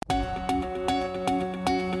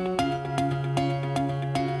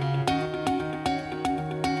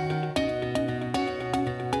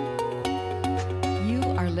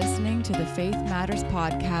Faith Matters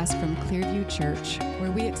podcast from Clearview Church, where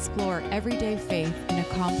we explore everyday faith in a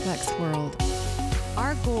complex world.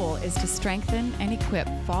 Our goal is to strengthen and equip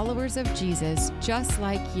followers of Jesus just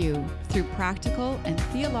like you through practical and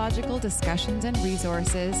theological discussions and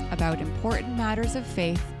resources about important matters of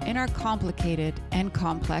faith in our complicated and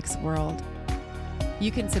complex world. You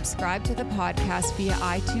can subscribe to the podcast via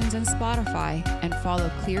iTunes and Spotify and follow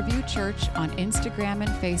Clearview Church on Instagram and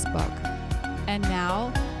Facebook. And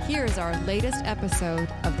now, here is our latest episode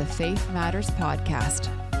of the Faith Matters podcast.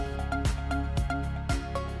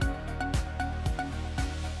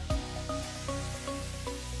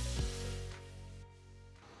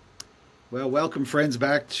 Well, welcome, friends,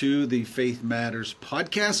 back to the Faith Matters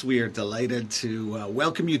podcast. We are delighted to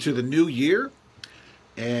welcome you to the new year.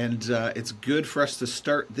 And it's good for us to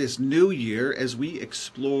start this new year as we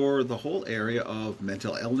explore the whole area of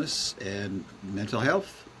mental illness and mental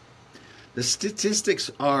health. The statistics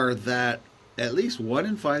are that at least 1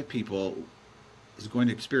 in 5 people is going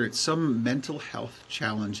to experience some mental health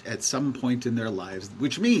challenge at some point in their lives,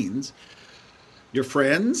 which means your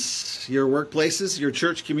friends, your workplaces, your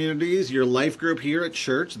church communities, your life group here at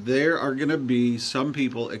church, there are going to be some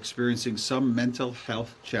people experiencing some mental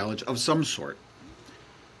health challenge of some sort.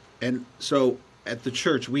 And so at the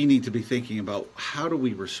church, we need to be thinking about how do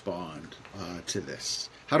we respond to this?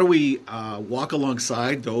 How do we walk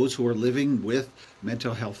alongside those who are living with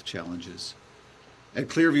mental health challenges? At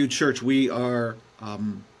Clearview Church, we are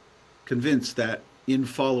convinced that in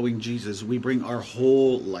following Jesus, we bring our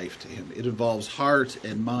whole life to him. It involves heart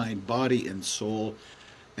and mind, body and soul,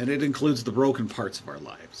 and it includes the broken parts of our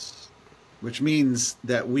lives, which means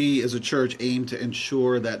that we as a church aim to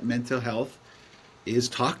ensure that mental health is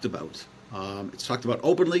talked about. It's talked about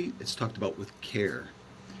openly, it's talked about with care.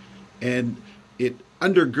 And it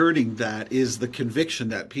undergirding that is the conviction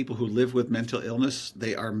that people who live with mental illness,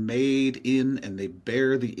 they are made in and they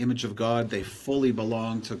bear the image of God. They fully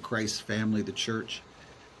belong to Christ's family, the church,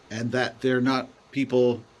 and that they're not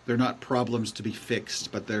people, they're not problems to be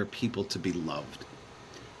fixed, but they're people to be loved.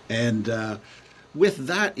 And with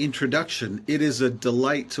that introduction, it is a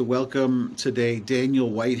delight to welcome today Daniel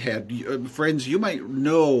Whitehead. Friends, you might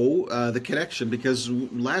know the connection because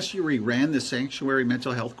last year we ran the Sanctuary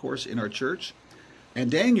Mental Health course in our church. And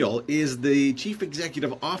Daniel is the Chief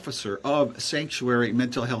Executive Officer of Sanctuary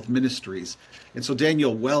Mental Health Ministries. And so,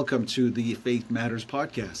 Daniel, welcome to the Faith Matters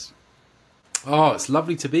podcast. Oh, it's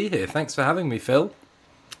lovely to be here. Thanks for having me, Phil.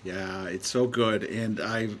 Yeah, it's so good. And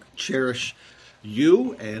I cherish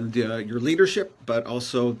you and your leadership, but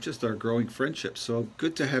also just our growing friendship. So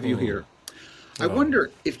good to have you here. I wonder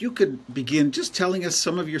if you could begin just telling us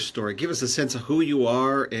some of your story. Give us a sense of who you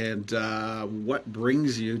are and what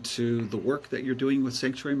brings you to the work that you're doing with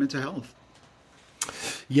Sanctuary Mental Health.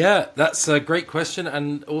 Yeah, that's a great question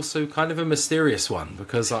and also kind of a mysterious one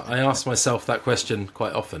because I ask myself that question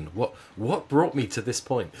quite often. What brought me to this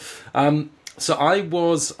point? So I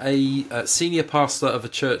was a senior pastor of a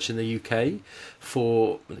church in the UK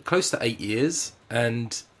for close to 8 years,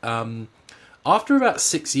 and after about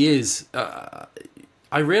 6 years,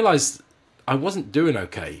 I realized I wasn't doing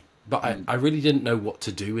okay, but I really didn't know what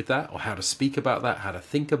to do with that or how to speak about that, how to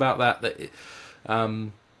think about that.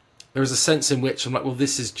 There was a sense in which I'm like, well,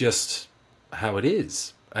 this is just how it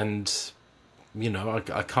is. And, you know,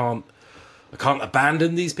 I can't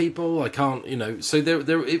abandon these people. I can't, you know, so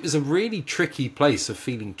it was a really tricky place of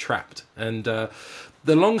feeling trapped. And the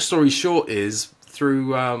long story short is,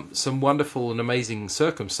 through some wonderful and amazing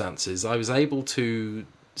circumstances, I was able to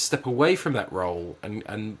step away from that role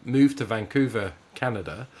and move to Vancouver,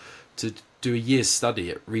 Canada, to do a year's study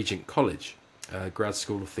at Regent College, grad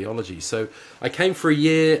school of theology. So I came for a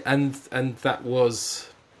year, and that was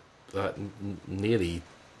nearly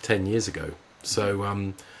 10 years ago.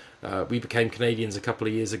 So we became Canadians a couple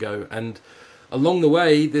of years ago, and along the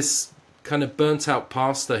way, this kind of burnt out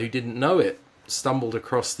pastor who didn't know it stumbled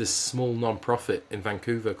across this small non-profit in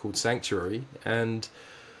Vancouver called Sanctuary, and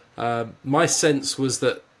my sense was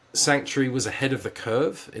that Sanctuary was ahead of the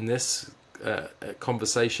curve in this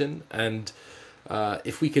conversation, and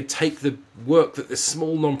if we could take the work that this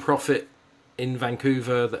small non-profit in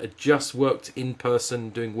Vancouver that had just worked in person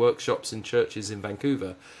doing workshops in churches in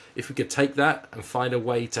Vancouver, if we could take that and find a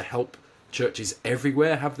way to help churches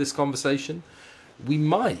everywhere have this conversation, we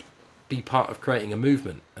might be part of creating a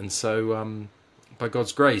movement. And so by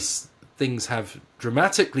God's grace, things have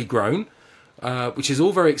dramatically grown, which is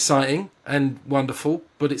all very exciting and wonderful,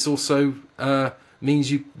 but it's also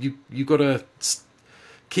means you got to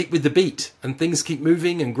keep with the beat, and things keep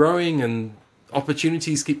moving and growing and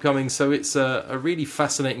opportunities keep coming. So it's a really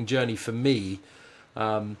fascinating journey for me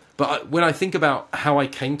When I think about how I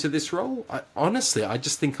came to this role, honestly, I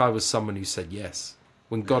just think I was someone who said yes.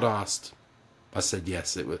 When God asked, I said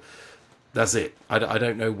yes. That's it. I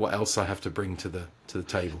don't know what else I have to bring to the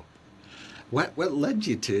table. What led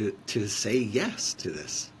you to say yes to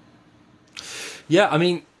this? Yeah, I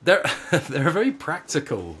mean, there are very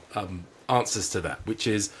practical answers to that, which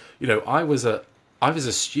is, I was a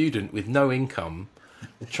student with no income,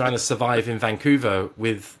 trying to survive in Vancouver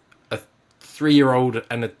with a 3-year-old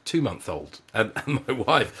and a 2-month-old and my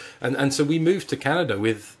wife, and so we moved to Canada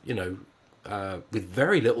with with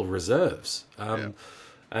very little reserves.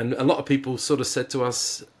 And a lot of people sort of said to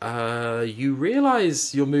us, you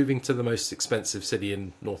realize you're moving to the most expensive city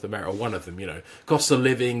in North America, one of them, cost of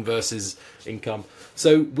living versus income.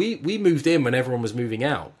 So we moved in when everyone was moving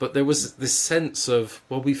out. But there was this sense of,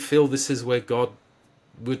 well, we feel this is where God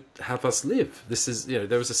would have us live. This is, there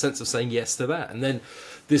was a sense of saying yes to that. And then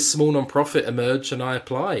this small nonprofit emerged and I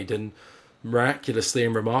applied. And miraculously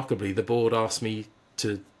and remarkably, the board asked me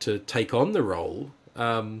to take on the role.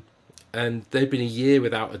 And they'd been a year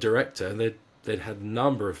without a director, and they'd had a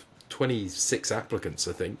number of 26 applicants,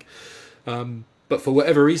 I think. But for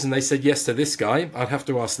whatever reason, they said yes to this guy. I'd have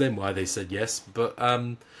to ask them why they said yes. But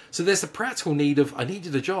so there's a practical need of, I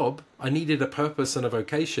needed a job, I needed a purpose and a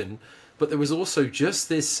vocation, but there was also just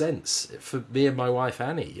this sense for me and my wife,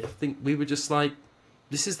 Annie. I think we were just like,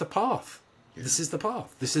 this is the path. Yeah. This is the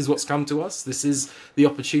path. This is what's come to us. This is the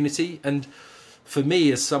opportunity. And for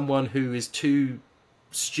me, as someone who is too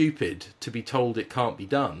stupid to be told it can't be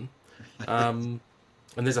done, and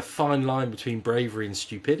there's a fine line between bravery and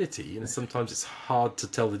stupidity, and sometimes it's hard to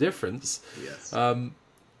tell the difference. Yes.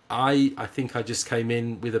 I think I just came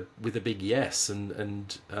in with a big yes,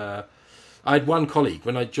 and I had one colleague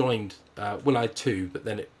when I joined. Well, I had two, but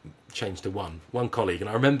then it changed to one colleague, and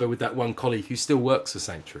I remember with that one colleague who still works for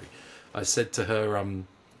Sanctuary, I said to her,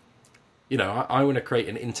 I want to create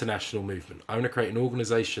an international movement. I want to create an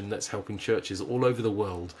organization that's helping churches all over the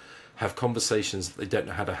world have conversations that they don't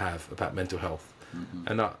know how to have about mental health. Mm-hmm.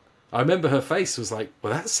 And I remember her face was like,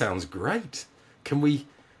 well, that sounds great. Can we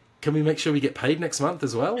make sure we get paid next month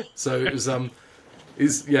as well? So it was,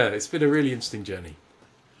 it's been a really interesting journey.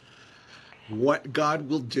 What God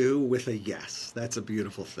will do with a yes. That's a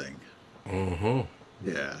beautiful thing. Mm-hmm.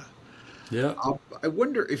 Yeah. Yeah. I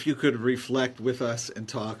wonder if you could reflect with us and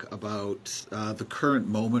talk about the current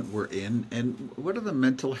moment we're in, and what are the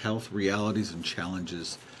mental health realities and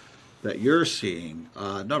challenges that you're seeing,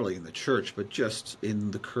 not only in the church, but just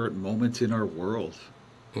in the current moment in our world?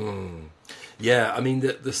 Yeah, I mean,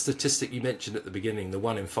 the statistic you mentioned at the beginning, the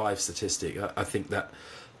 1 in 5 statistic, I think that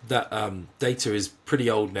data is pretty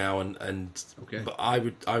old now, and okay. But I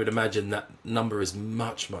would imagine that number is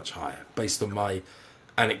much, much higher based on my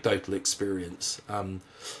anecdotal experience.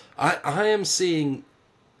 I am seeing,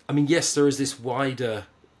 I mean, yes, there is this wider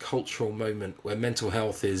cultural moment where mental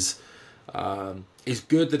health is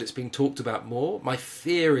good, that it's being talked about more. My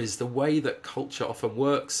fear is the way that culture often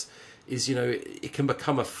works is, it can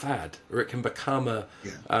become a fad, or it can become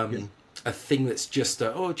a thing that's just do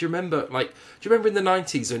you remember in the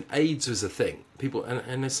 90s when AIDS was a thing? People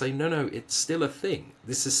and they say no, it's still a thing.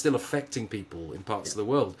 This is still affecting people in parts of the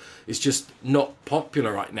world. It's just not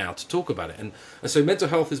popular right now to talk about it, and so mental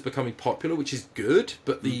health is becoming popular, which is good.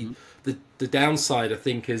 But the downside, I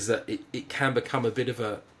think, is that it can become a bit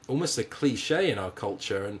of almost a cliche in our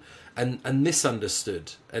culture, and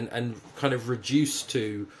misunderstood, and kind of reduced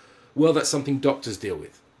to, well, that's something doctors deal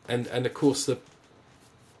with, and of course the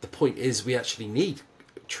point is we actually need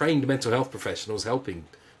trained mental health professionals helping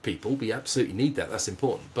people. We absolutely need that. That's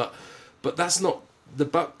important. But that's not, the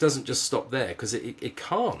buck doesn't just stop there, because it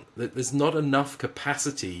can't. There's not enough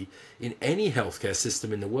capacity in any healthcare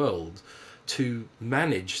system in the world to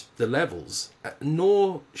manage the levels,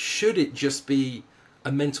 nor should it just be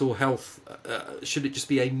a mental health, should it just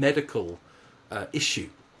be a medical issue.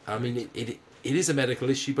 I mean, it is a medical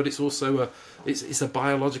issue, but it's also it's a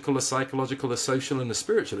biological, a psychological, a social, and a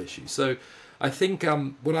spiritual issue. So I think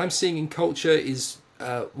what I'm seeing in culture is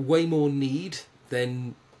way more need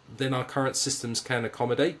than our current systems can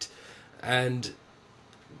accommodate. And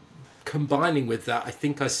combining with that, I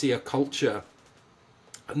think I see a culture,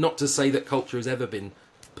 not to say that culture has ever been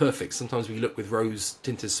perfect. Sometimes we look with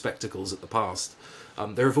rose-tinted spectacles at the past.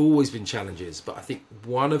 There have always been challenges, but I think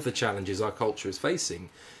one of the challenges our culture is facing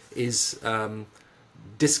is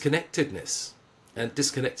disconnectedness, and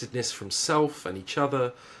disconnectedness from self and each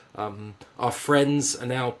other. Our friends are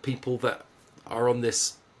now people that are on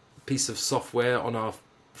this piece of software on our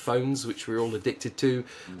phones, which we're all addicted to,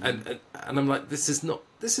 and I'm like, this is not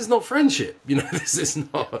friendship. This is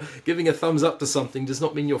not giving a thumbs up to something does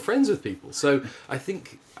not mean you're friends with people. So I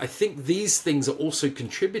think these things are also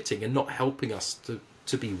contributing and not helping us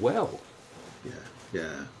to be well.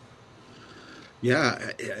 Yeah,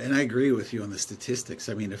 and I agree with you on the statistics.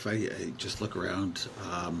 I mean, if I just look around,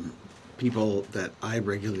 people that I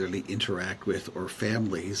regularly interact with or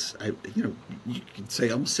families, you could say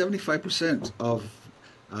almost 75% of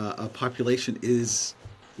a population is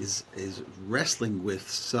wrestling with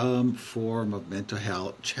some form of mental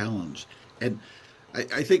health challenge. And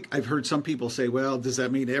I think I've heard some people say, well, does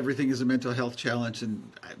that mean everything is a mental health challenge?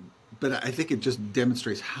 But I think it just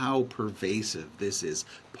demonstrates how pervasive this is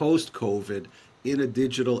post-COVID in a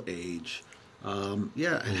digital age. And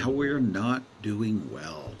how we're not doing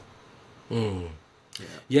well.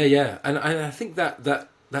 Yeah. And I think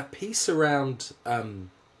that piece around,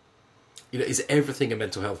 is everything a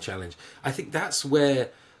mental health challenge? I think that's where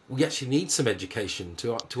we actually need some education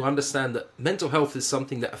to understand that mental health is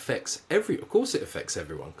something that affects of course it affects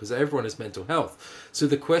everyone, because everyone has mental health. So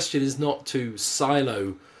the question is not to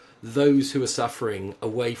silo those who are suffering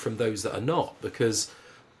away from those that are not, because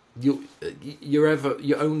you're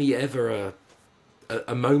only ever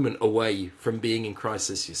a moment away from being in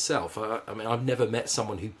crisis yourself. I mean, I've never met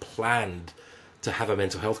someone who planned to have a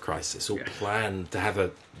mental health crisis or planned to have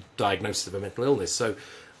a diagnosis of a mental illness. So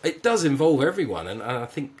it does involve everyone, and I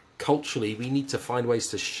think culturally we need to find ways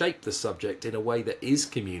to shape the subject in a way that is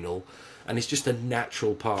communal and is just a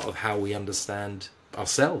natural part of how we understand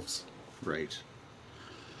ourselves. Right.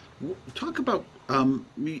 Talk about,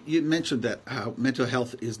 you mentioned that how mental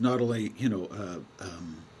health is not only,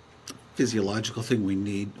 physiological thing we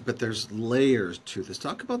need, but there's layers to this.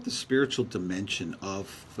 Talk about the spiritual dimension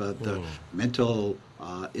of the mental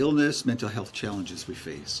illness, mental health challenges we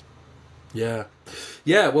face. Yeah.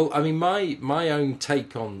 Well, I mean, my own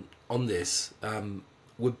take on this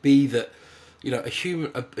would be that a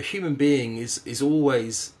human being is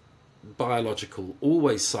always biological,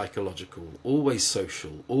 always psychological, always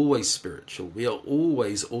social, always spiritual. We are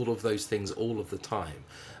always all of those things all of the time,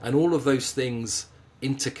 and all of those things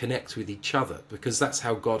interconnect with each other, because that's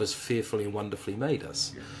how God has fearfully and wonderfully made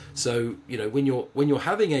us. So when you're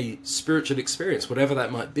having a spiritual experience, whatever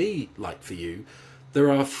that might be like for you, there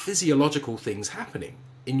are physiological things happening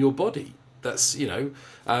in your body. That's,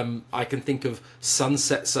 I can think of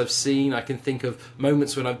sunsets I've seen. I can think of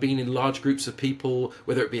moments when I've been in large groups of people,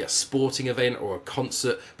 whether it be a sporting event or a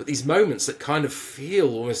concert, but these moments that kind of feel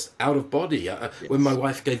almost out of body. When my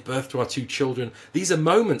wife gave birth to our 2 children, these are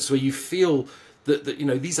moments where you feel that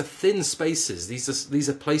these are thin spaces. These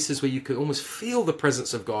are places where you can almost feel the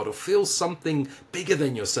presence of God or feel something bigger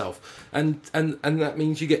than yourself, and that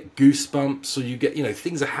means you get goosebumps, or you get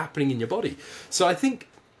things are happening in your body. So I think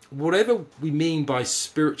whatever we mean by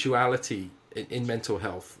spirituality in mental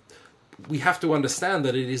health, we have to understand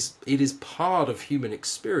that it is part of human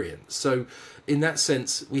experience. So in that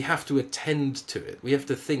sense, we have to attend to it. We have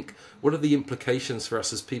to think, what are the implications for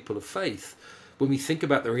us as people of faith when we think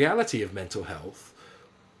about the reality of mental health?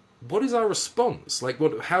 What is our response? Like,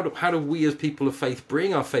 how do we as people of faith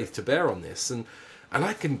bring our faith to bear on this? And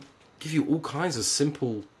I can give you all kinds of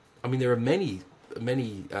simple. I mean, there are many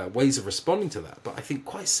ways of responding to that, but I think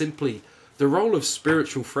quite simply, the role of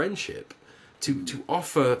spiritual friendship, to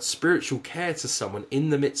offer spiritual care to someone in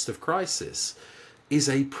the midst of crisis, is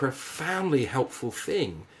a profoundly helpful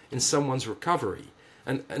thing in someone's recovery.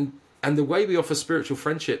 And the way we offer spiritual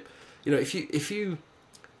friendship, if you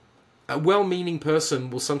a well-meaning person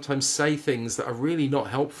will sometimes say things that are really not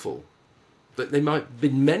helpful, that they might have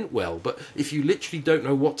been meant well, but if you literally don't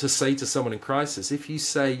know what to say to someone in crisis, if you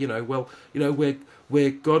say, where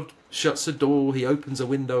God shuts a door, he opens a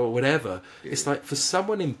window, or whatever, it's like, for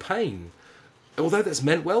someone in pain, although that's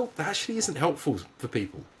meant well, that actually isn't helpful for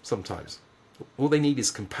people sometimes. All they need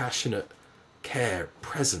is compassionate care,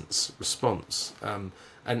 presence, response,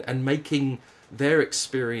 and making their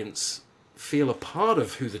experience feel a part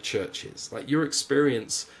of who the church is. Like, your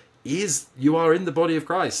experience is, you are in the body of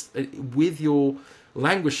Christ with your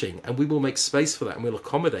languishing, and we will make space for that, and we'll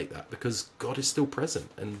accommodate that, because God is still present,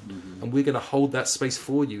 and we're going to hold that space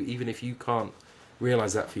for you, even if you can't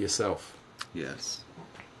realize that for yourself. Yes.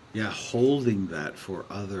 Yeah, holding that for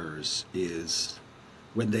others is,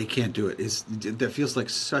 when they can't do it, that feels like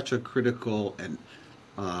such a critical and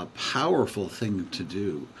powerful thing to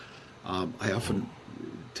do. I often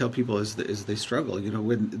tell people as they struggle,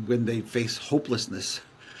 when they face hopelessness,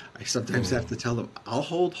 I sometimes have to tell them, I'll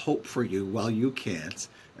hold hope for you while you can't,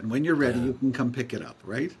 and when you're ready, you can come pick it up,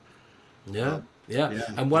 right? Yeah.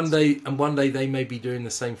 And one day they may be doing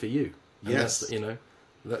the same for you. And yes.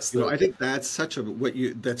 That's I think that's such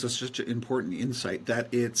such an important insight, that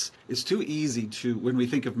it's too easy to, when we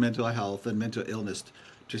think of mental health and mental illness,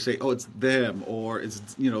 to say, oh, it's them, or it's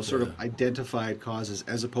sort yeah. of identified causes,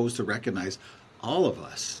 as opposed to recognize all of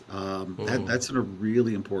us. That's a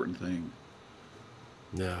really important thing.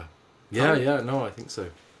 Yeah. Yeah, How yeah, no, I think so.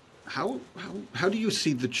 how do you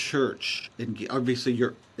see the church? Obviously,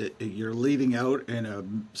 you're leading out in a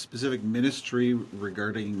specific ministry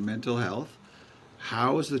regarding mental health.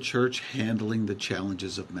 How is the church handling the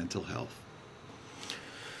challenges of mental health?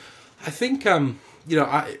 I think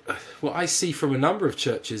what I see from a number of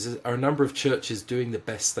churches are a number of churches doing the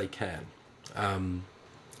best they can.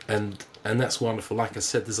 And that's wonderful. Like I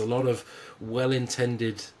said, there's a lot of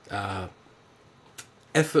well-intended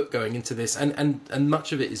effort going into this, and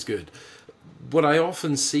much of it is good. What I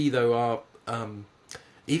often see, though, are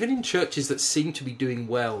even in churches that seem to be doing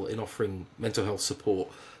well in offering mental health support,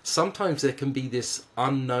 sometimes there can be this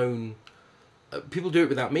unknown. People do it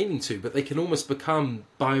without meaning to, but they can almost become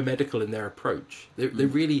biomedical in their approach. They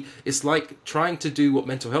really, it's like trying to do what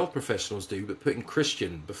mental health professionals do, but putting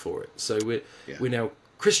Christian before it. So we're now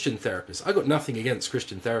Christian therapists. I got nothing against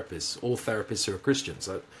Christian therapists, or therapists who are Christians.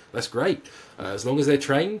 That's great. As long as they're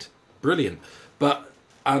trained, brilliant. But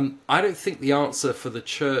I don't think the answer for the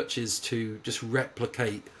church is to just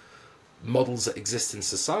replicate models that exist in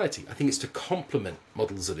society. I think it's to complement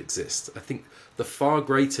models that exist. I think the far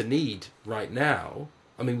greater need right now,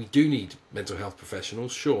 I mean, we do need mental health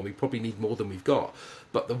professionals, sure, we probably need more than we've got.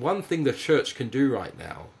 But the one thing the church can do right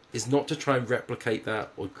now is not to try and replicate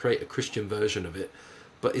that or create a Christian version of it,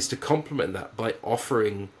 but is to complement that by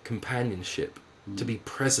offering companionship, to be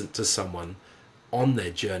present to someone on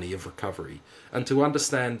their journey of recovery, and to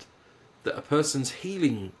understand that a person's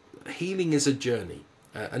healing is a journey,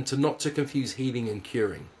 and to confuse healing and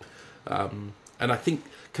curing. And I think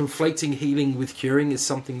conflating healing with curing is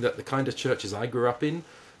something that the kind of churches I grew up in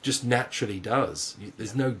just naturally does.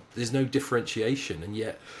 There's no differentiation, and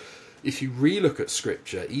yet if you relook at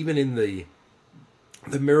Scripture, even in the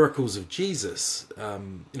miracles of Jesus,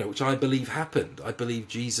 which I believe happened. I believe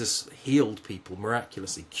Jesus healed people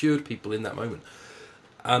miraculously, cured people in that moment.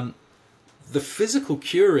 The physical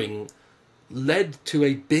curing led to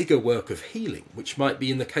a bigger work of healing, which might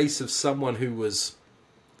be in the case of someone who was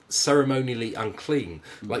ceremonially unclean,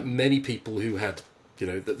 like many people who had,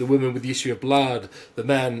 the woman with the issue of blood, the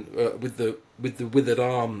man with the withered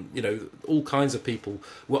arm, all kinds of people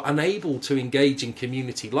were unable to engage in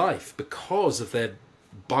community life because of their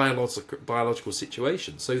biological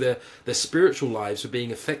situation. So their spiritual lives were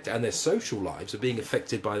being affected, and their social lives were being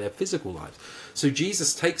affected by their physical lives. So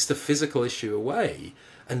Jesus takes the physical issue away,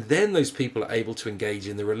 and then those people are able to engage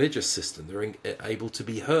in the religious system. They're able to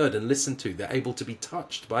be heard and listened to. They're able to be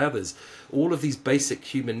touched by others. All of these basic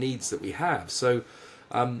human needs that we have. So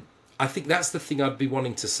I think that's the thing I'd be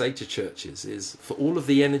wanting to say to churches, is for all of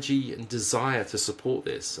the energy and desire to support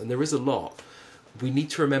this, and there is a lot, we need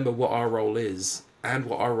to remember what our role is and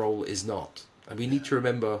what our role is not. And we need to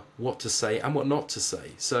remember what to say and what not to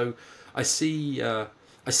say. So I see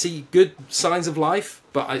good signs of life,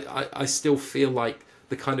 but I still feel like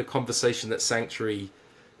the kind of conversation that Sanctuary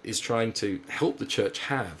is trying to help the church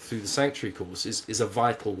have through the Sanctuary course is a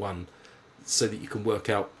vital one, so that you can work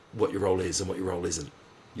out what your role is and what your role isn't.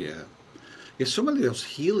 Yeah. So many of those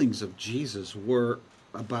healings of Jesus were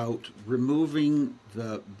about removing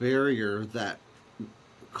the barrier that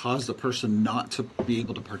caused the person not to be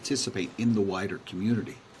able to participate in the wider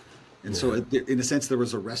community. And so in a sense, there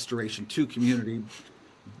was a restoration to community,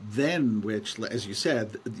 then which, as you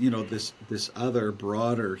said, this other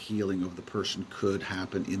broader healing of the person could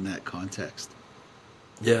happen in that context.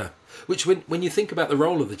 Yeah. Which when you think about the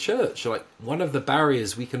role of the church, like one of the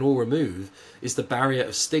barriers we can all remove is the barrier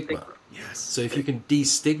of stigma. Yes. So if you can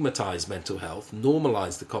destigmatize mental health,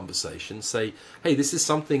 normalize the conversation, say, hey, this is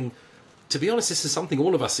something, to be honest, this is something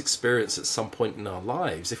all of us experience at some point in our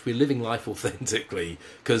lives, if we're living life authentically,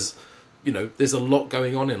 because, there's a lot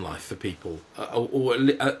going on in life for people, or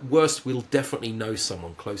at worst, we'll definitely know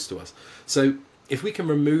someone close to us. So if we can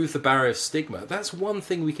remove the barrier of stigma, that's one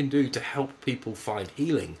thing we can do to help people find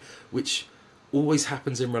healing, which always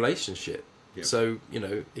happens in relationship. Yep. So,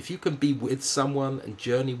 if you can be with someone and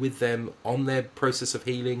journey with them on their process of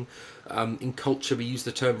healing, in culture we use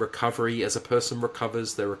the term recovery. As a person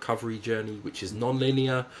recovers, their recovery journey, which is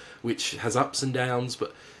non-linear, which has ups and downs,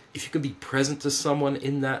 but if you can be present to someone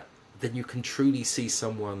in that, then you can truly see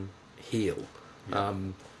someone heal. Yep.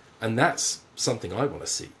 And that's something I want to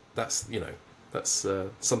see. That's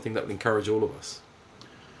something that will encourage all of us.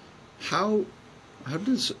 How How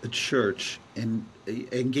does a church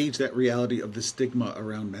engage that reality of the stigma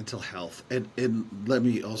around mental health? And let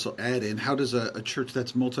me also add in, how does a church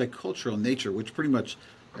that's multicultural in nature, which pretty much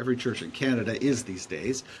every church in Canada is these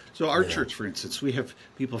days. So our church, for instance, we have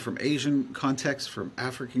people from Asian contexts, from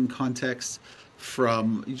African contexts,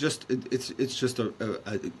 from it's just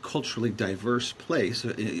a culturally diverse place,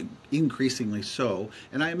 increasingly so.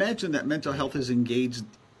 And I imagine that mental health is engaged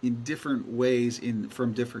in different ways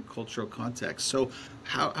from different cultural contexts. So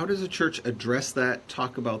how does a church address that,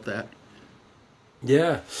 talk about that?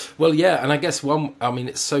 Yeah, well, yeah, and I guess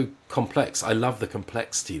it's so complex. I love the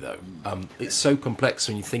complexity, though. It's so complex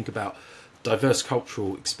when you think about diverse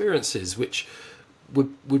cultural experiences, which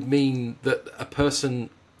would mean that a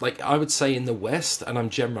person, like I would say in the West, and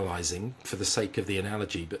I'm generalizing for the sake of the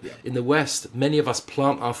analogy, but in the West, many of us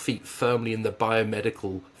plant our feet firmly in the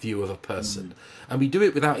biomedical view of a person, and we do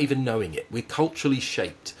it without even knowing it. We're culturally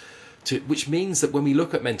shaped, which means that when we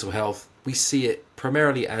look at mental health, we see it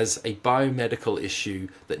primarily as a biomedical issue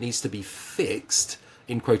that needs to be fixed,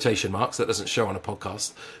 in quotation marks, that doesn't show on a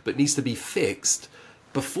podcast, but needs to be fixed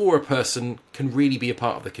before a person can really be a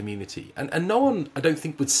part of the community. And no one, I don't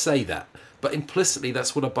think, would say that, but implicitly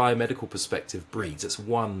that's what a biomedical perspective breeds. It's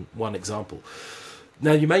one example.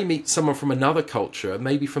 Now, you may meet someone from another culture,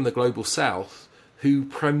 maybe from the global south, who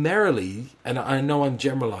primarily, and I know I'm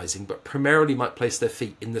generalizing, but primarily might place their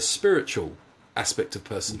feet in the spiritual aspect of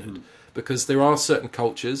personhood. Because there are certain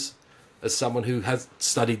cultures, as someone who has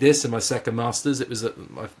studied this in my second master's, it was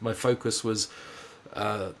my focus was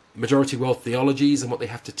majority world theologies and what they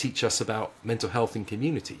have to teach us about mental health and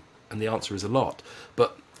community. And the answer is a lot.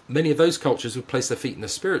 But many of those cultures would place their feet in the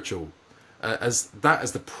spiritual as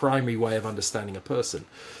the primary way of understanding a person.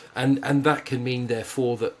 And that can mean,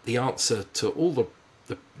 therefore, that the answer to all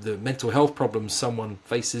the mental health problems someone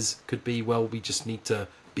faces could be, well, we just need to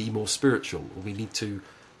be more spiritual, or we need to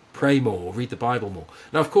pray more, or read the Bible more.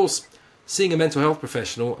 Now, of course, seeing a mental health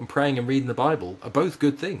professional and praying and reading the Bible are both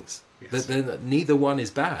good things. Yes. Neither one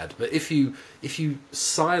is bad. But if you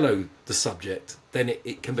silo the subject, then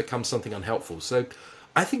it can become something unhelpful. So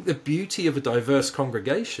I think the beauty of a diverse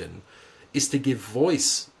congregation is to give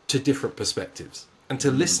voice to different perspectives and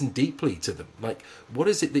to listen deeply to them. Like, what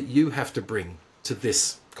is it that you have to bring to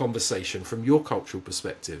this conversation from your cultural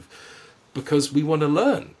perspective? Because we want to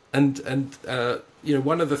learn. And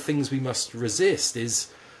one of the things we must resist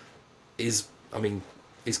is it's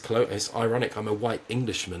ironic, I'm a white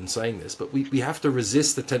Englishman saying this, but we have to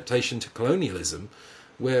resist the temptation to colonialism,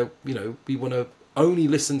 where we want to only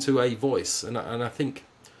listen to a voice. And I think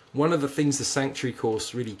one of the things the Sanctuary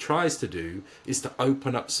course really tries to do is to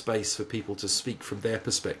open up space for people to speak from their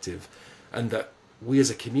perspective, and that we as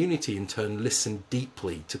a community in turn listen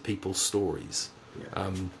deeply to people's stories.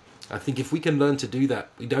 I think if we can learn to do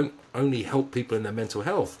that, we don't only help people in their mental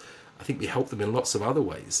health, I think we help them in lots of other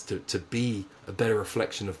ways to be a better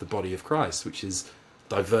reflection of the body of Christ, which is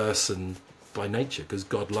diverse and by nature, because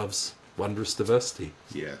God loves wondrous diversity.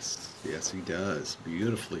 Yes, he does.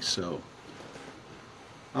 Beautifully so.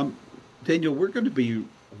 Daniel, we're going to be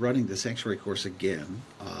running the Sanctuary course again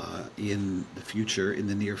in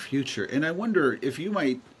the near future. And I wonder if you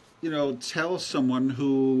might tell someone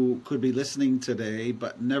who could be listening today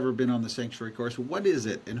but never been on the Sanctuary course, what is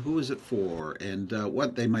it and who is it for, and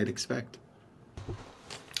what they might expect?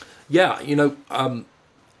 Yeah,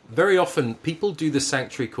 very often people do the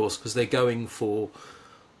Sanctuary course because they're going for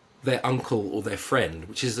their uncle or their friend,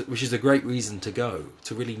 which is a great reason to go,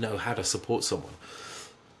 to really know how to support someone.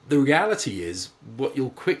 The reality is, what you'll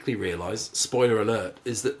quickly realize, spoiler alert,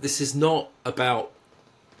 is that this is not about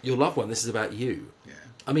your loved one, this is about you. Yeah.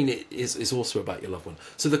 I mean, it's also about your loved one.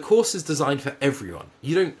 So the course is designed for everyone.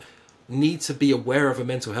 You don't need to be aware of a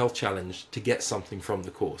mental health challenge to get something from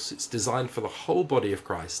the course. It's designed for the whole body of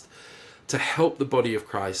Christ, to help the body of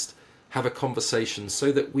Christ have a conversation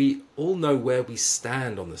so that we all know where we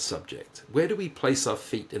stand on the subject. Where do we place our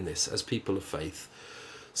feet in this as people of faith?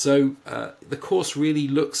 So the course really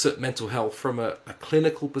looks at mental health from a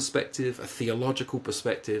clinical perspective, a theological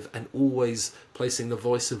perspective, and always placing the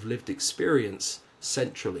voice of lived experience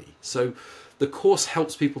centrally. So the course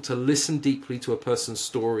helps people to listen deeply to a person's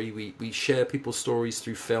story. We share people's stories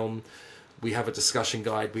through film. We have a discussion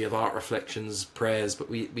guide. We have art reflections, prayers, but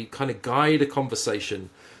we kind of guide a conversation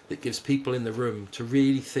that gives people in the room to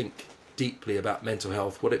really think deeply about mental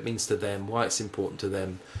health, what it means to them, why it's important to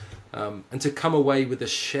them, and to come away with a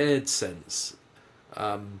shared sense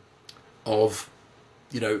of,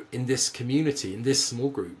 in this community, in this small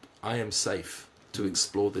group, I am safe to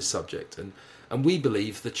explore this subject. And we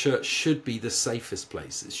believe the church should be the safest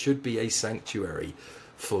place. It should be a sanctuary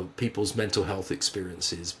for people's mental health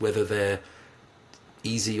experiences, whether they're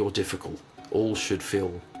easy or difficult. All should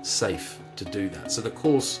feel safe to do that. So the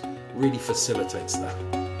course really facilitates that.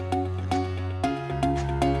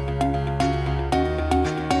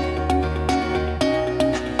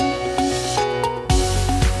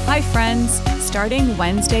 Hi friends, starting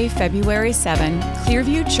Wednesday, February 7,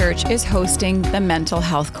 Clearview Church is hosting the Mental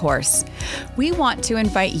Health course. We want to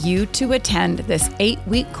invite you to attend this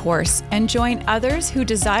 8-week course and join others who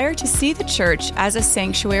desire to see the church as a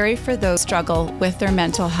sanctuary for those who struggle with their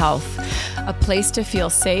mental health, a place to feel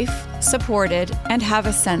safe, supported, and have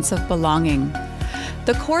a sense of belonging.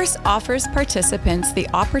 The course offers participants the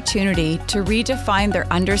opportunity to redefine their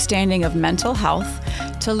understanding of mental health,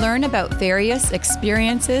 to learn about various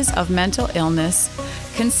experiences of mental illness,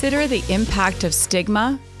 consider the impact of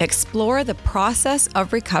stigma, explore the process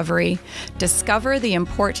of recovery, discover the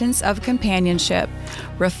importance of companionship,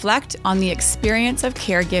 reflect on the experience of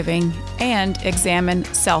caregiving, and examine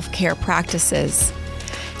self-care practices.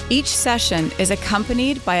 Each session is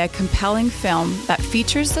accompanied by a compelling film that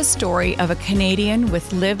features the story of a Canadian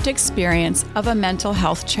with lived experience of a mental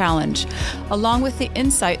health challenge, along with the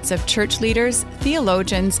insights of church leaders,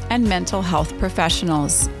 theologians, and mental health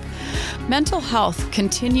professionals. Mental health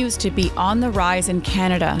continues to be on the rise in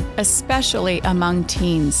Canada, especially among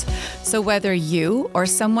teens. So whether you or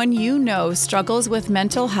someone you know struggles with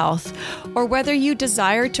mental health, or whether you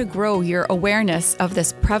desire to grow your awareness of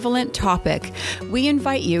this prevalent topic, we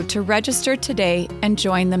invite you to register today and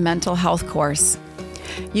join the mental health course.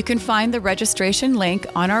 You can find the registration link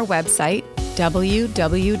on our website,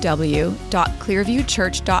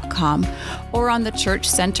 www.clearviewchurch.com, or on the Church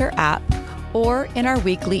Center app, or in our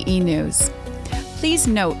weekly e-news. Please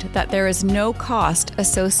note that there is no cost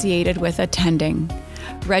associated with attending.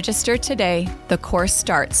 Register today. The course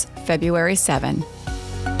starts February 7.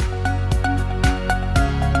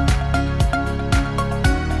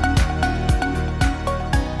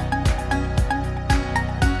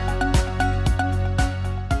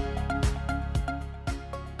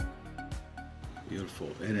 Beautiful.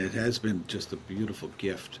 And it has been just a beautiful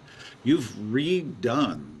gift. You've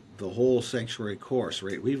redone the whole sanctuary course,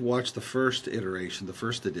 right? We've watched the first iteration, the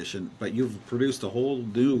first edition, but you've produced a whole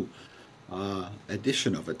new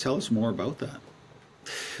edition of it. Tell us more about that.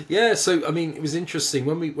 Yeah, so I mean, it was interesting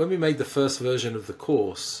when we made the first version of the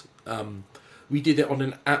course. We did it on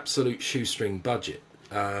an absolute shoestring budget.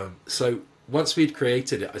 So once we'd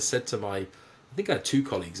created it, I said to I think I had 2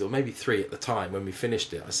 colleagues, or maybe 3 at the time when we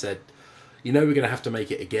finished it. I said, we're going to have to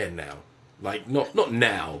make it again now. Like, not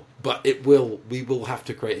now, but we will have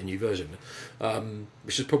to create a new version,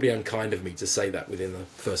 which is probably unkind of me to say that within the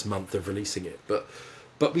first month of releasing it. But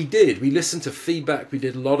we did. We listened to feedback. We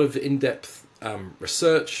did a lot of in-depth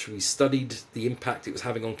research. We studied the impact it was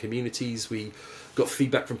having on communities. We got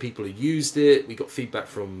feedback from people who used it. We got feedback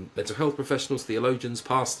from mental health professionals, theologians,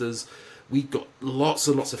 pastors. We got lots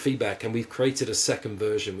and lots of feedback, and we've created a second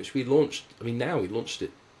version, which we launched. I mean, now we launched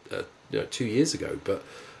it 2 years ago, but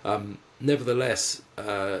nevertheless,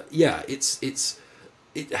 it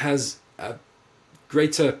has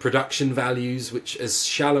greater production values, which, as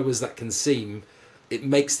shallow as that can seem, it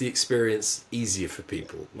makes the experience easier for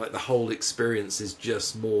people. Like, the whole experience is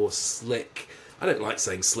just more slick. I don't like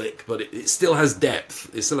saying slick, but it still has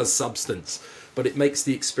depth. It still has substance, but it makes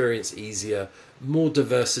the experience easier. More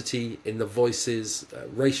diversity in the voices,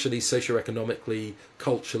 racially, socioeconomically,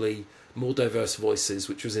 culturally, more diverse voices,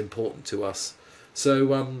 which was important to us.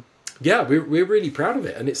 So, we're really proud of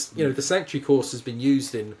it, and it's the Sanctuary course has been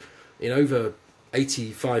used in over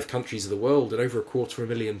 85 countries of the world, and over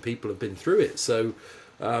 250,000 people have been through it. So,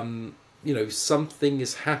 something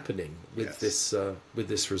is happening with this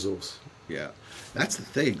resource. Yeah, that's the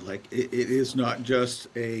thing. Like, it is not just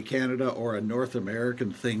a Canada or a North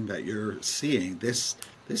American thing that you're seeing. This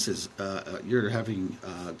is you're having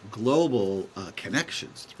global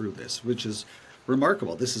connections through this, which is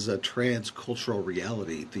remarkable. This is a transcultural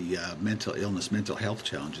reality, the mental illness, mental health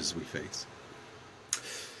challenges we face.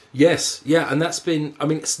 Yes, yeah, and that's been,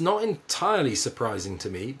 it's not entirely surprising to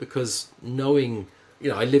me, because knowing,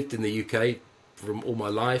 I lived in the UK from all my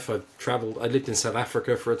life. I've travelled, I lived in South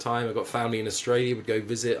Africa for a time. I've got family in Australia, would go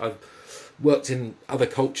visit. I've worked in other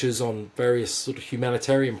cultures on various sort of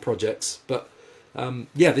humanitarian projects. But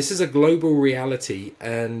this is a global reality,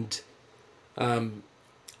 and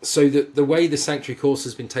so the way the Sanctuary course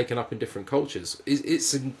has been taken up in different cultures,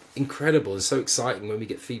 it's incredible. It's so exciting when we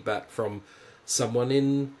get feedback from someone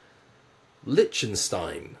in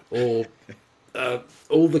Liechtenstein, or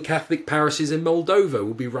all the Catholic parishes in Moldova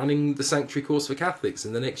will be running the Sanctuary course for Catholics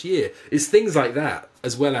in the next year. It's things like that,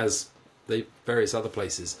 as well as the various other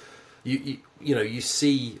places. You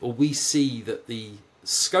see, or we see that the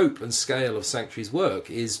scope and scale of Sanctuary's work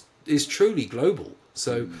is truly global.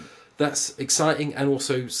 So that's exciting and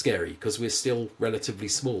also scary because we're still relatively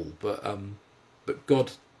small. But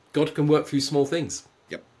God can work through small things.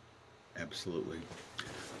 Yep, absolutely.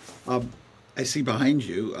 I see behind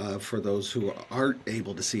you, for those who aren't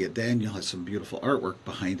able to see it, Daniel has some beautiful artwork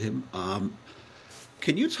behind him.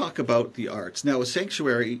 Can you talk about the arts? Now, a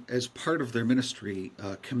Sanctuary, as part of their ministry,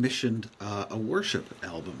 commissioned a worship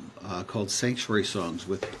album called Sanctuary Songs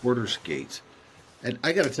with Porter's Gate. And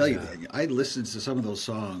I got to tell you, Daniel, I listened to some of those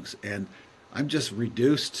songs, and I'm just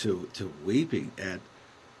reduced to weeping at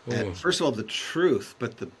first of all, the truth,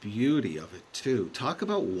 but the beauty of it, too. Talk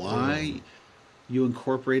about why you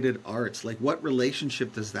incorporated arts. Like, what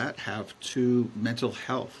relationship does that have to mental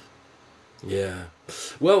health? Yeah.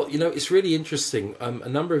 Well, it's really interesting. A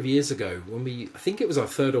number of years ago, when I think it was our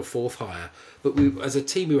third or fourth hire, but as a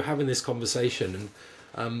team, we were having this conversation,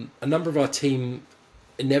 and a number of our team,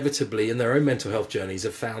 inevitably, in their own mental health journeys,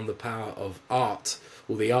 have found the power of art,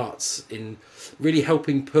 or the arts, in really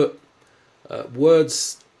helping put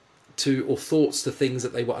words to, or thoughts to, things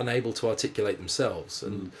that they were unable to articulate themselves.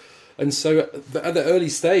 And so at the early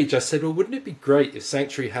stage, I said, well, wouldn't it be great if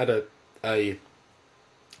Sanctuary had a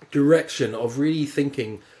direction of really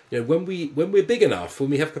thinking, when we're big enough, when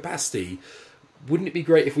we have capacity, wouldn't it be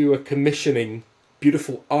great if we were commissioning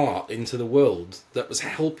beautiful art into the world that was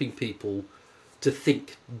helping people to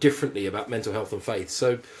think differently about mental health and faith?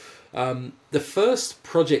 So the first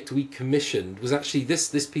project we commissioned was actually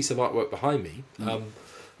this piece of artwork behind me,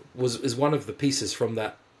 was one of the pieces from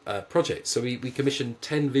that project. So we commissioned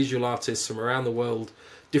 10 visual artists from around the world,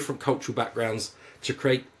 different cultural backgrounds, to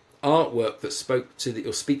create artwork that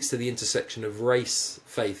speaks to the intersection of race,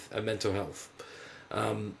 faith, and mental health.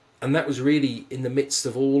 And that was really in the midst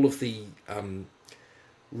of all of the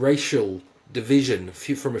racial division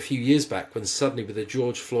from a few years back, when suddenly, with the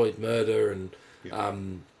George Floyd murder and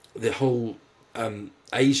the whole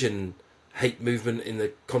Asian hate movement in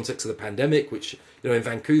the context of the pandemic, which, in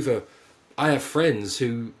Vancouver, I have friends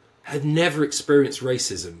who had never experienced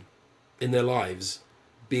racism in their lives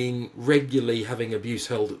being regularly having abuse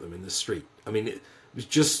hurled at them in the street. I mean, it was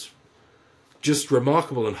just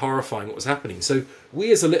remarkable and horrifying what was happening. So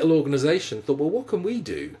we, as a little organisation, thought, well, what can we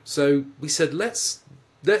do? So we said, let's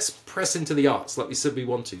press into the arts like we said we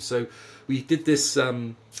want to. So we did this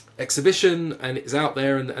exhibition, and it's out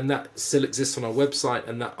there, and that still exists on our website,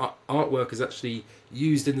 and that artwork is actually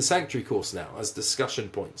used in the Sanctuary course now as discussion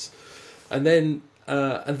points. And then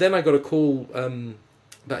I got a call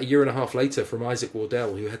about a year and a half later from Isaac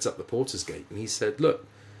Wardell, who heads up the Porter's Gate, and he said, look,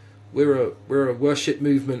 we're a worship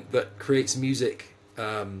movement that creates music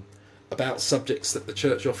about subjects that the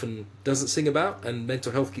church often doesn't sing about, and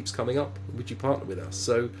mental health keeps coming up. Would you partner with us?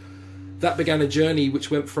 So that began a journey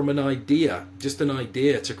which went from an idea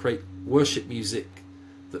to create worship music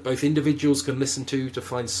that both individuals can listen to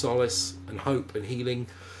find solace and hope and healing,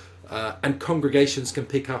 and congregations can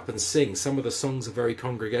pick up and sing. Some of the songs are very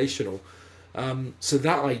congregational. So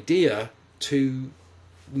that idea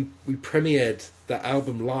we premiered that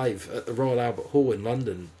album live at the Royal Albert Hall in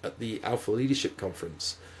London at the Alpha Leadership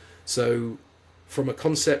Conference. So from a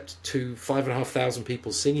concept to 5,500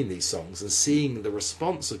 people singing these songs and seeing the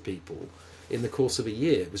response of people in the course of a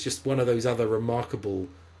year, it was just one of those other remarkable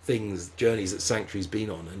journeys that Sanctuary's been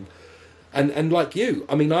on. And like you,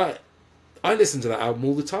 I mean, I listen to that album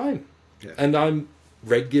all the time, and I'm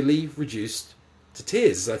regularly reduced to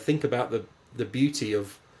tears as I think about the beauty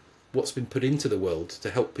of what's been put into the world to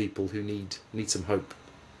help people who need some hope.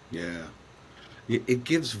 Yeah. It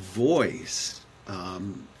gives voice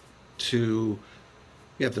to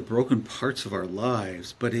the broken parts of our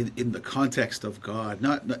lives, but in the context of God,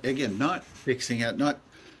 not fixing it, not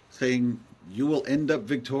saying you will end up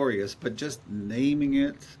victorious, but just naming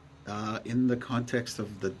it in the context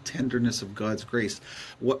of the tenderness of God's grace.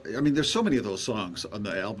 There's so many of those songs on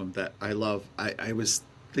the album that I love. I was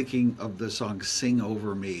thinking of the song "Sing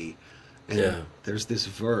Over Me," and there's this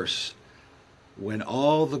verse: "When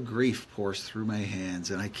all the grief pours through my hands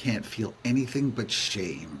and I can't feel anything but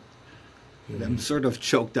shame." And I'm sort of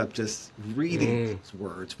choked up just reading these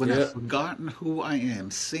words. "When I've forgotten who I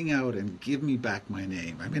am, sing out and give me back my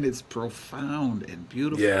name." I mean, it's profound and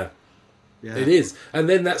beautiful. Yeah. It is. And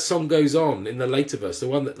then that song goes on in the later verse. The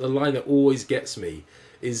line that always gets me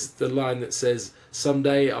is the line that says,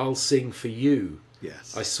 "Someday I'll sing for you.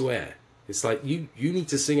 Yes. I swear." It's like, you need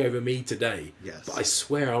to sing over me today. Yes. But I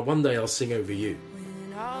swear one day I'll sing over you.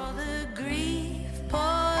 When all the grief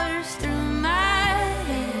pours through my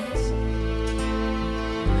hands,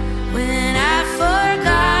 when I've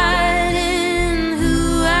forgotten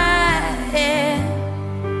who I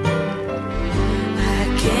am, I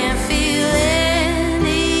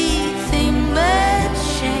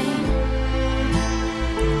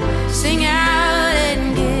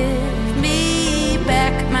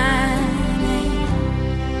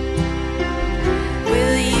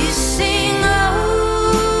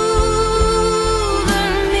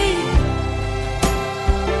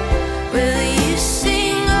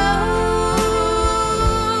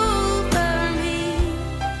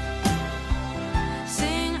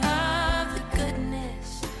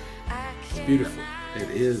beautiful. It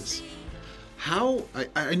is. How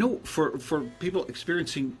I know for people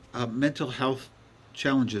experiencing mental health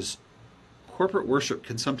challenges, corporate worship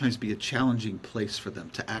can sometimes be a challenging place for them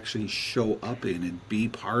to actually show up in and be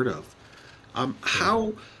part of.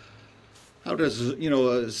 How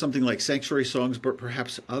does something like sanctuary songs, but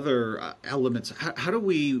perhaps other elements? How do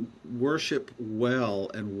we worship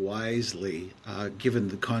well and wisely, given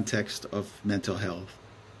the context of mental health?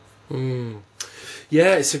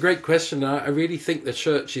 Yeah, it's a great question. I really think the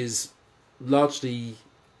church is largely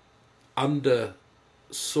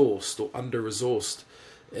under-sourced or under-resourced.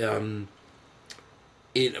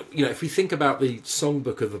 If we think about the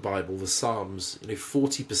songbook of the Bible, the Psalms,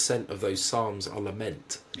 40% of those Psalms are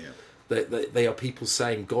lament. Yeah. They are people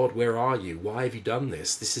saying, God, where are you? Why have you done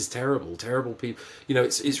this? This is terrible, terrible people.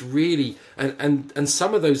 It's really, and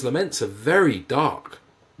some of those laments are very dark.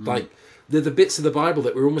 Like, they're the bits of the Bible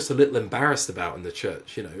that we're almost a little embarrassed about in the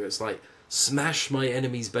church. It's like, smash my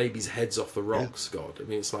enemies' babies' heads off the rocks, God. I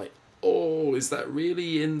mean, it's like, oh, is that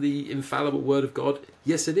really in the infallible word of God?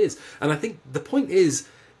 Yes, it is. And I think the point is,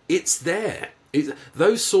 it's there.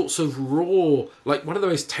 Those sorts of raw, like one of the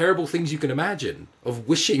most terrible things you can imagine of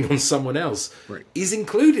wishing on someone else is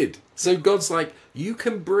included. So God's like, you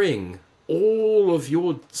can bring all of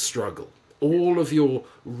your struggle, all of your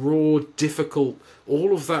raw, difficult,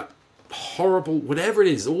 all of that horrible, whatever it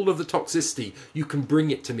is, all of the toxicity, you can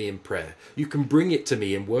bring it to me in prayer. You can bring it to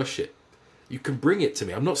me in worship. You can bring it to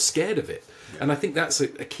me. I'm not scared of it. Yeah. And I think that's a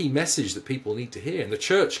key message that people need to hear. And the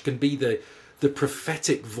church can be the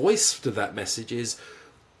prophetic voice to that message. Is,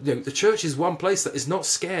 the church is one place that is not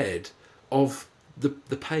scared of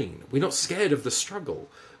the pain. We're not scared of the struggle.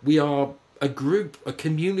 We are a group, a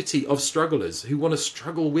community of strugglers who want to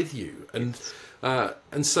struggle with you. And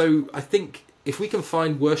so I think if we can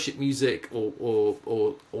find worship music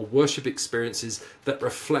or worship experiences that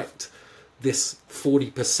reflect this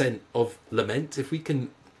 40% of lament, if we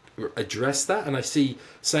can address that, and I see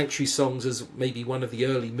sanctuary songs as maybe one of the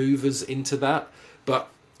early movers into that, but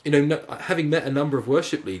having met a number of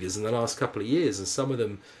worship leaders in the last couple of years, and some of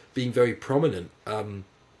them being very prominent,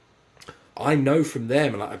 I know from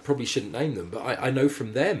them, and I probably shouldn't name them, but I know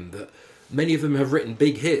from them that many of them have written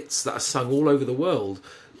big hits that are sung all over the world,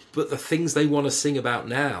 but the things they want to sing about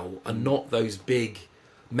now are not those big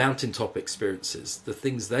mountaintop experiences. The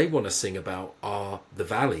things they want to sing about are the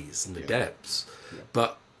valleys and the depths. Yeah.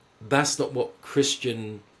 But that's not what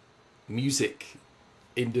Christian music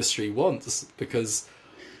industry wants, because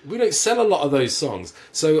we don't sell a lot of those songs.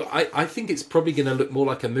 So I think it's probably going to look more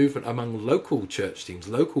like a movement among local church teams,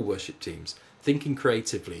 local worship teams, thinking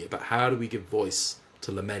creatively about how do we give voice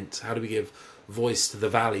to lament, how do we give voice to the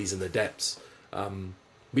valleys and the depths,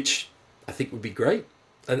 which I think would be great.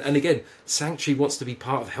 And again, Sanctuary wants to be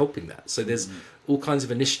part of helping that. So there's all kinds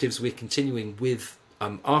of initiatives we're continuing with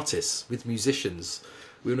artists, with musicians.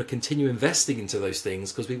 We want to continue investing into those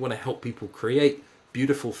things because we want to help people create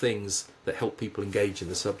beautiful things that help people engage in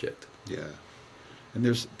the subject. Yeah. And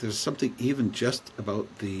there's something even just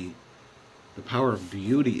about the power of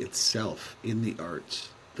beauty itself in the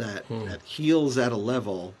arts that heals at a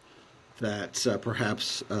level that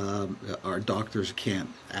perhaps our doctors can't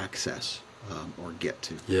access or get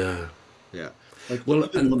to. Yeah. Yeah. Like, well,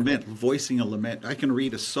 lament, voicing a lament. I can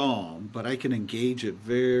read a psalm, but I can engage it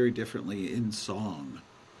very differently in song.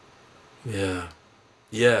 Yeah.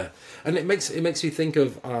 Yeah. And it makes me think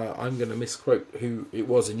of, I'm going to misquote who it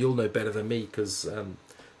was, and you'll know better than me because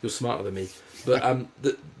you're smarter than me. But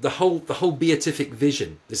the whole beatific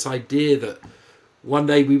vision, this idea that one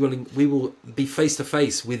day we will be face to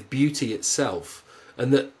face with beauty itself,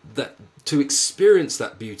 and that to experience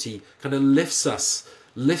that beauty kind of lifts us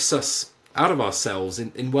out of ourselves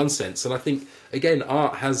in one sense. And I think, again,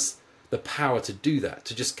 art has the power to do that,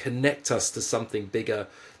 to just connect us to something bigger,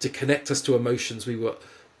 to connect us to emotions we were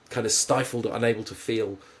kind of stifled or unable to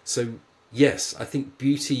feel. So yes, I think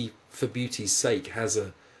beauty for beauty's sake has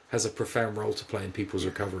a profound role to play in people's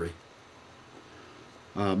recovery.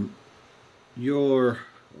 You're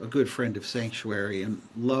a good friend of Sanctuary and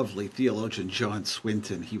lovely theologian John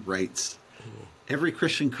Swinton. He writes, every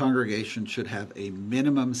Christian congregation should have a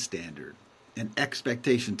minimum standard, an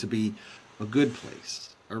expectation to be a good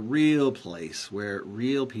place, a real place where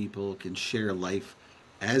real people can share life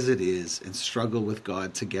as it is and struggle with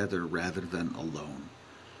God together rather than alone.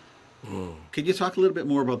 Can you talk a little bit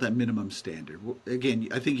more about that minimum standard? Again,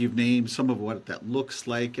 I think you've named some of what that looks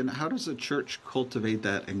like, and how does the church cultivate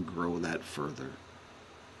that and grow that further?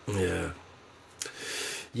 Yeah.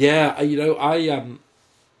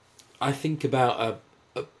 I think about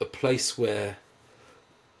a place where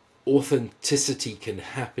authenticity can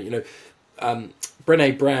happen.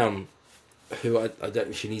 Brené Brown who I don't know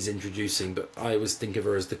if she needs introducing, but I always think of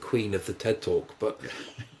her as the queen of the TED Talk. But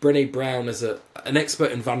Brené Brown is an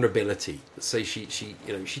expert in vulnerability. So she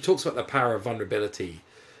talks about the power of vulnerability,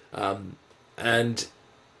 and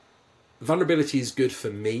vulnerability is good for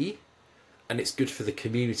me, and it's good for the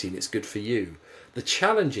community, and it's good for you. The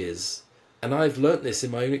challenge is, and I've learnt this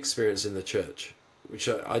in my own experience in the church, which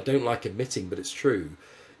I don't like admitting, but it's true,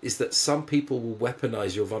 is that some people will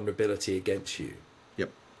weaponize your vulnerability against you.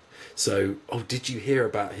 Yep. So, oh, did you hear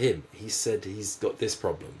about him? He said he's got this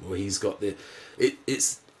problem, or he's got the.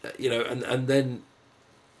 And then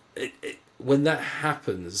when that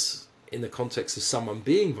happens in the context of someone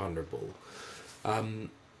being vulnerable,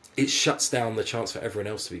 it shuts down the chance for everyone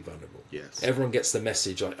else to be vulnerable. Yes. Everyone gets the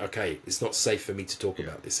message like, okay, it's not safe for me to talk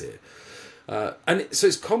about this here. So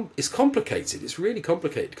it's complicated. It's really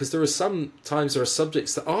complicated because there are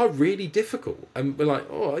subjects that are really difficult, and we're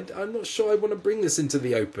like, I'm not sure I want to bring this into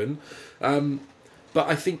the open. But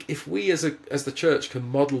I think if we as the church can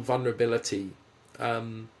model vulnerability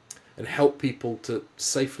and help people to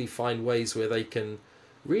safely find ways where they can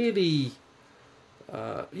really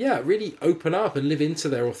open up and live into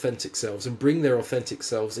their authentic selves and bring their authentic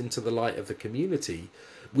selves into the light of the community,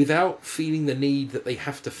 without feeling the need that they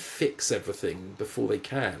have to fix everything before they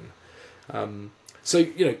can. To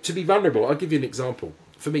be vulnerable, I'll give you an example.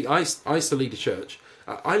 For me, I used to lead a church.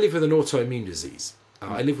 I live with an autoimmune disease.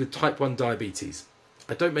 I live with type 1 diabetes.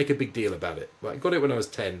 I don't make a big deal about it. I got it when I was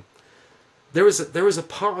 10. There is a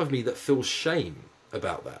part of me that feels shame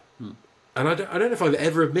about that. And I don't know if I've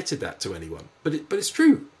ever admitted that to anyone, but it's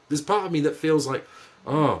true. There's part of me that feels like,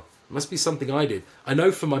 must be something I did. I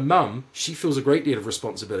know for my mum, she feels a great deal of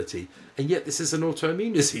responsibility, and yet this is an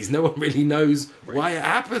autoimmune disease. No one really knows why it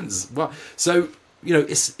happens. So,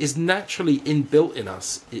 it's naturally inbuilt in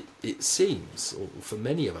us, it seems, or for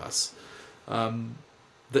many of us,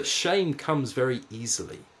 that shame comes very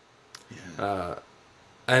easily. Yeah.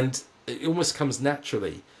 And it almost comes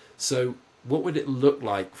naturally. So what would it look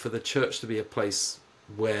like for the church to be a place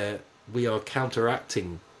where we are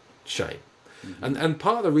counteracting shame? Mm-hmm. And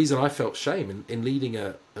part of the reason I felt shame in leading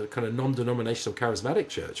a kind of non-denominational charismatic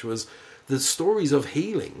church was the stories of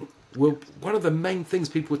healing were one of the main things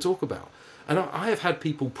people would talk about. And I have had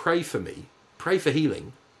people pray for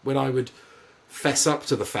healing, when I would fess up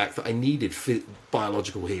to the fact that I needed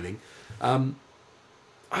biological healing.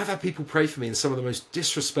 I've had people pray for me in some of the most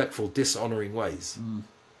disrespectful, dishonouring ways.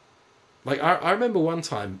 Like, I remember one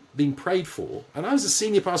time being prayed for, and I was a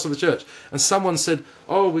senior pastor of the church, and someone said,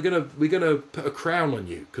 we're gonna put a crown on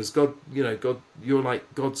you, because God, you're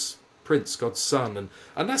like God's prince, God's son,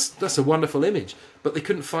 and that's a wonderful image. But they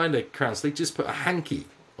couldn't find a crown, so they just put a hanky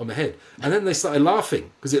on the head. And then they started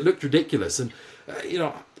laughing, because it looked ridiculous. And,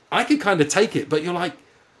 I could kind of take it, but you're like,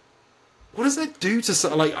 what does that do to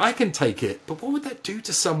someone? Like, I can take it, but what would that do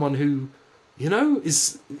to someone who,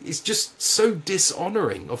 is just so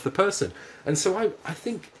dishonouring of the person? And so I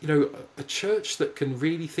think, a church that can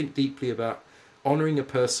really think deeply about honouring a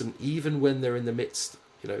person even when they're in the midst,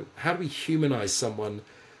 how do we humanise someone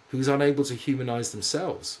who's unable to humanise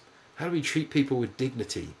themselves? How do we treat people with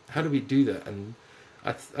dignity? How do we do that? And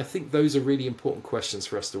I think those are really important questions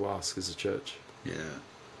for us to ask as a church. Yeah,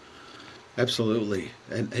 absolutely.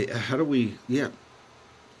 And how do we,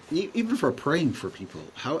 even for praying for people,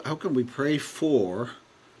 how can we pray for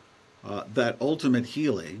that ultimate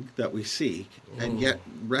healing that we seek, and yet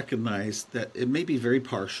recognize that it may be very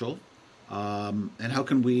partial? And how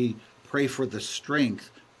can we pray for the strength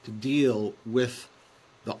to deal with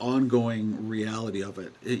the ongoing reality of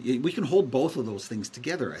it? We can hold both of those things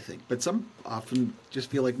together, I think. But some often just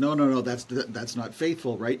feel like, no, that's not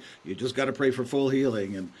faithful, right? You just got to pray for full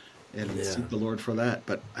healing and seek the Lord for that.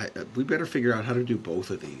 But we better figure out how to do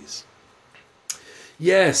both of these.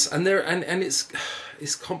 Yes, and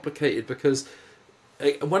it's complicated, because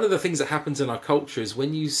one of the things that happens in our culture is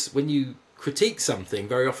when you critique something,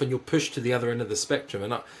 very often you're pushed to the other end of the spectrum.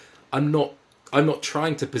 And I'm not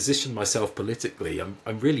trying to position myself politically.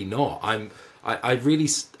 I'm really not. I really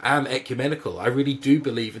am ecumenical. I really do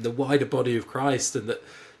believe in the wider body of Christ, and that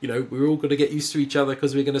we're all going to get used to each other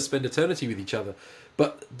because we're going to spend eternity with each other.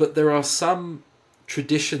 But there are some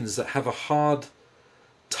traditions that have a hard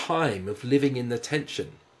time of living in the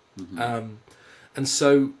tension. Mm-hmm. And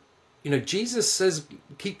so, Jesus says,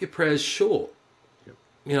 keep your prayers short.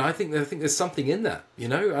 Yep. I think there's something in that.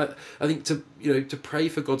 I think to pray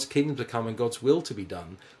for God's kingdom to come and God's will to be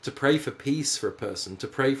done, to pray for peace for a person, to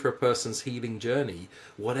pray for a person's healing journey,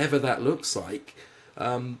 whatever that looks like.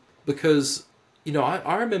 Because,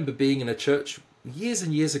 I remember being in a church years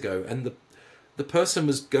and years ago, and the person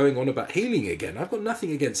was going on about healing again. I've got nothing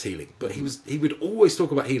against healing, but he would always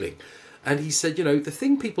talk about healing. And he said, the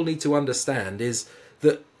thing people need to understand is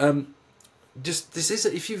that just this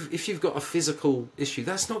isn't, if you've got a physical issue,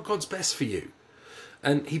 that's not God's best for you.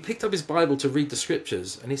 And he picked up his Bible to read the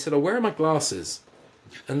scriptures, and he said, where are my glasses?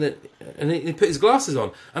 And he put his glasses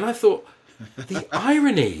on, and I thought, the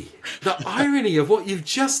irony of what you've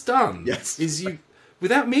just done is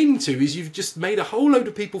without meaning to, is you've just made a whole load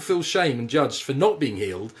of people feel shame and judged for not being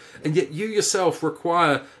healed, and yet you yourself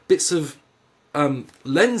require bits of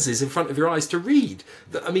lenses in front of your eyes to read.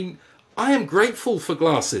 I mean, I am grateful for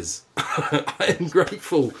glasses. I am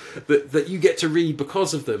grateful that you get to read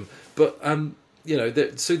because of them. But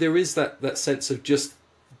so there is that sense of just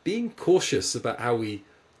being cautious about how we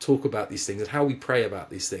talk about these things and how we pray about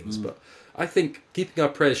these things. But I think keeping our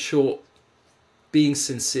prayers short, being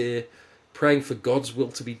sincere, praying for God's will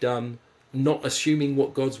to be done, not assuming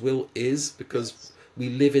what God's will is, because we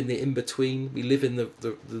live in the in-between. We live in the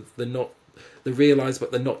not, the realised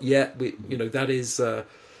but the not yet. That is...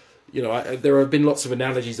 there have been lots of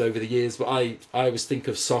analogies over the years, but I always think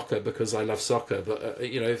of soccer because I love soccer. But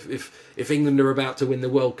if England are about to win the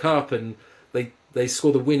World Cup and they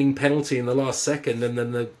score the winning penalty in the last second, and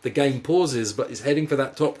then the game pauses, but it's heading for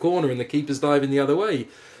that top corner, and the keeper's diving the other way,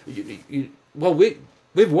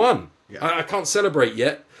 we've won. Yeah. I can't celebrate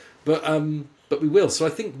yet, but we will. So I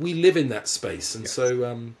think we live in that space, and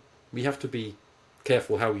so we have to be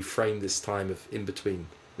careful how we frame this time of in between.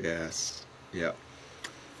 Yes. Yeah.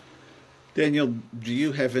 Daniel, do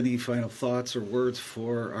you have any final thoughts or words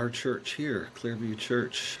for our church here, Clearview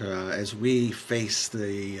Church, as we face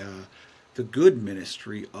the good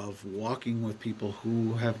ministry of walking with people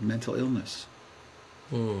who have mental illness?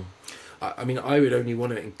 I mean, I would only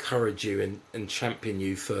want to encourage you and champion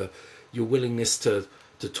you for your willingness to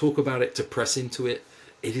talk about it, to press into it.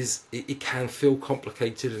 It can feel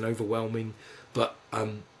complicated and overwhelming, but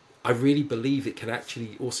I really believe it can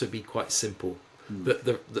actually also be quite simple.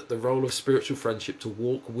 That the role of spiritual friendship, to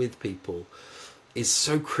walk with people, is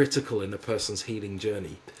so critical in a person's healing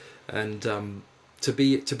journey, and to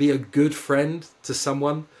be a good friend to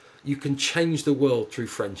someone, you can change the world through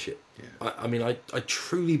friendship. Yeah. I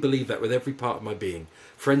truly believe that with every part of my being.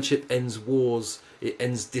 Friendship ends wars, it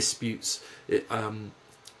ends disputes.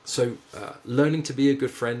 So learning to be a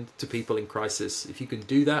good friend to people in crisis, if you can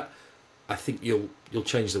do that, I think you'll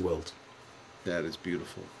change the world. That is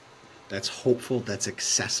beautiful. That's hopeful. That's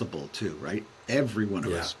accessible too, right? Every one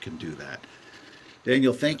of us can do that.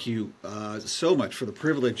 Daniel, thank you so much for the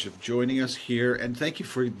privilege of joining us here, and thank you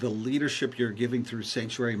for the leadership you're giving through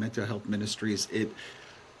Sanctuary Mental Health Ministries. It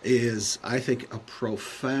is, I think, a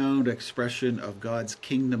profound expression of God's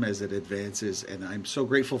kingdom as it advances, and I'm so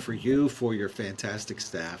grateful for you, for your fantastic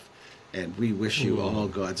staff, and we wish you all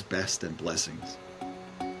God's best and blessings.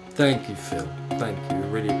 Thank you, Phil. Thank you. I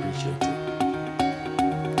really appreciate it.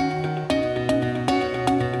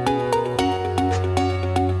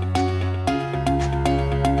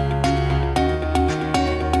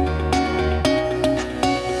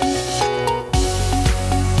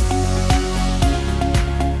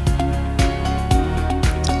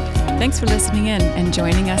 Thanks for listening in and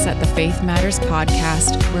joining us at the Faith Matters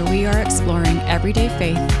podcast, where we are exploring everyday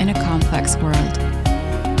faith in a complex world.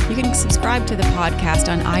 You can subscribe to the podcast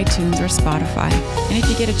on iTunes or Spotify, and if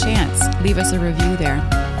you get a chance, leave us a review there.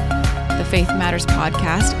 The Faith Matters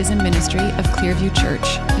podcast is a ministry of Clearview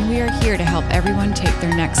Church, and we are here to help everyone take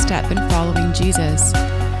their next step in following Jesus.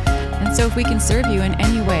 And so if we can serve you in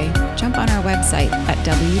any way, jump on our website at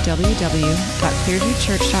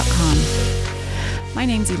www.clearviewchurch.com. My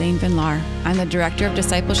name's Elaine Vinlar. I'm the Director of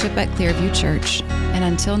Discipleship at Clearview Church. And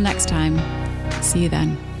until next time, see you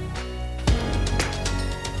then.